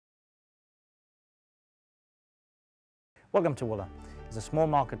Welcome to Wooler. It's a small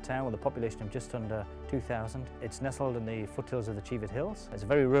market town with a population of just under 2,000. It's nestled in the foothills of the Cheviot Hills. It's a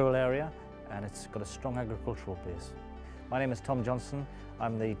very rural area and it's got a strong agricultural base. My name is Tom Johnson.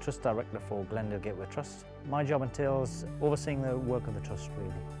 I'm the Trust Director for Glendale Gateway Trust. My job entails overseeing the work of the Trust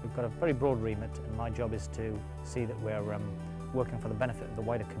really. We've got a very broad remit and my job is to see that we're working for the benefit of the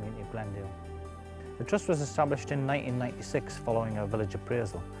wider community of Glendale. The Trust was established in 1996 following a village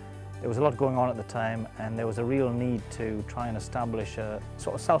appraisal. There was a lot going on at the time and there was a real need to try and establish a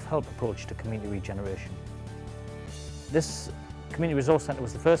sort of self-help approach to community regeneration. This Community Resource Centre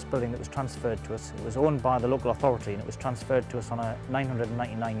was the first building that was transferred to us. It was owned by the local authority and it was transferred to us on a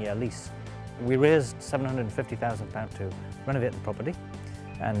 999-year lease. We raised £750,000 to renovate the property,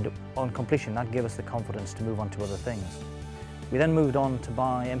 and on completion that gave us the confidence to move on to other things. We then moved on to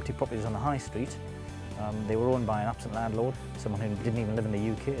buy empty properties on the high street. They were owned by an absent landlord, someone who didn't even live in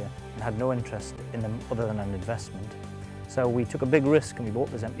the UK and had no interest in them other than an investment. So we took a big risk and we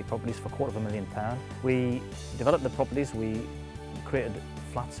bought those empty properties for £250,000. We developed the properties, we created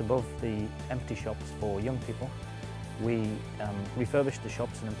flats above the empty shops for young people. We refurbished the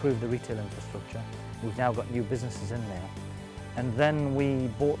shops and improved the retail infrastructure. We've now got new businesses in there. And then we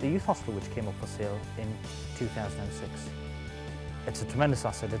bought the youth hostel which came up for sale in 2006. It's a tremendous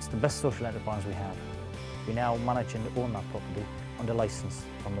asset, it's the best social enterprise we have. We now manage and own that property under licence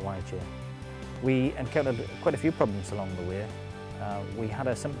from the YHA. We encountered quite a few problems along the way. We had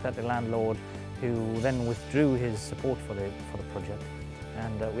a sympathetic landlord who then withdrew his support for the project,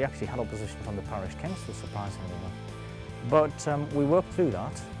 and we actually had opposition from the parish council, surprisingly enough. But we worked through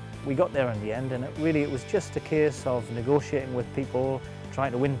that. We got there in the end, and it was just a case of negotiating with people,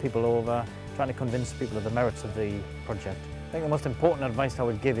 trying to win people over, trying to convince people of the merits of the project. I think the most important advice I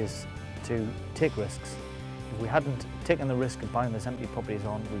would give is to take risks. If we hadn't taken the risk of buying those empty properties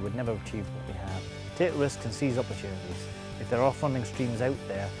on, we would never have achieved what we have. Take risks and seize opportunities. If there are funding streams out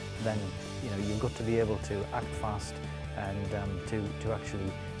there, then you've got to be able to act fast and to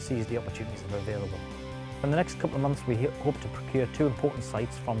actually seize the opportunities that are available. In the next couple of months, we hope to procure two important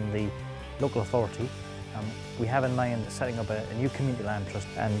sites from the local authority. We have in mind setting up a new community land trust,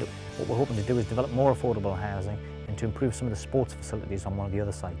 and what we're hoping to do is develop more affordable housing and to improve some of the sports facilities on one of the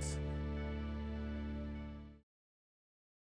other sites.